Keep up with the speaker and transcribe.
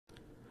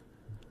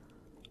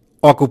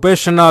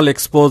Occupational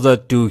exposure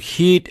to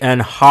heat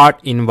and hot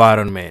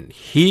environment.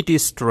 Heat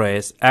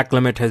stress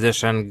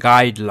acclimatization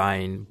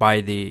guideline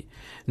by the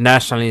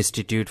National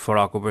Institute for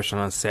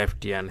Occupational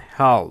Safety and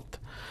Health.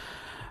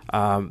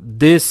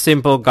 This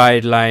simple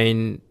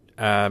guideline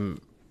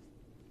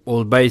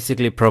will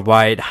basically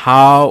provide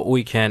how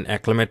we can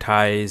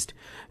acclimatize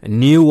a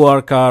new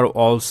worker,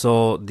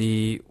 also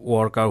the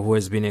worker who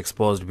has been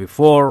exposed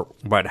before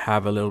but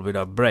have a little bit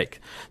of break.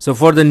 So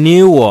for the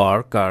new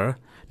worker,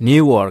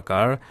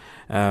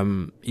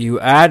 you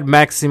add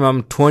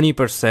maximum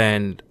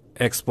 20%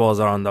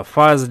 exposure on the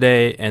first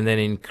day and then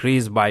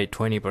increase by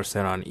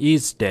 20% on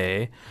each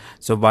day.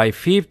 So by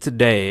fifth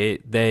day,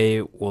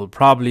 they will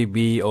probably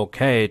be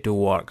okay to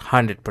work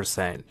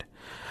 100%.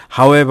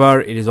 However,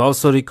 it is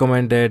also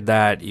recommended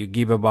that you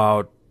give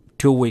about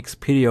 2 weeks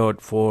period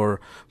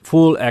for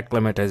full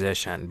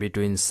acclimatization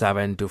between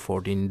 7 to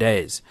 14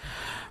 days.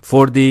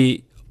 For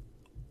the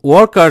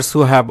workers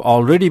who have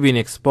already been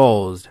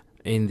exposed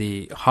in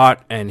the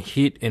hot and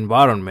heat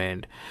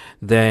environment,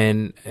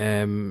 then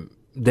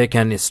they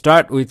can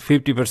start with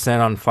 50%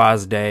 on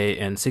first day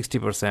and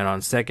 60%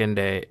 on second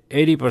day,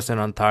 80%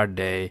 on third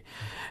day,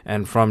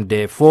 and from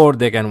day 4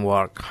 they can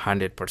work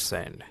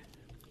 100%.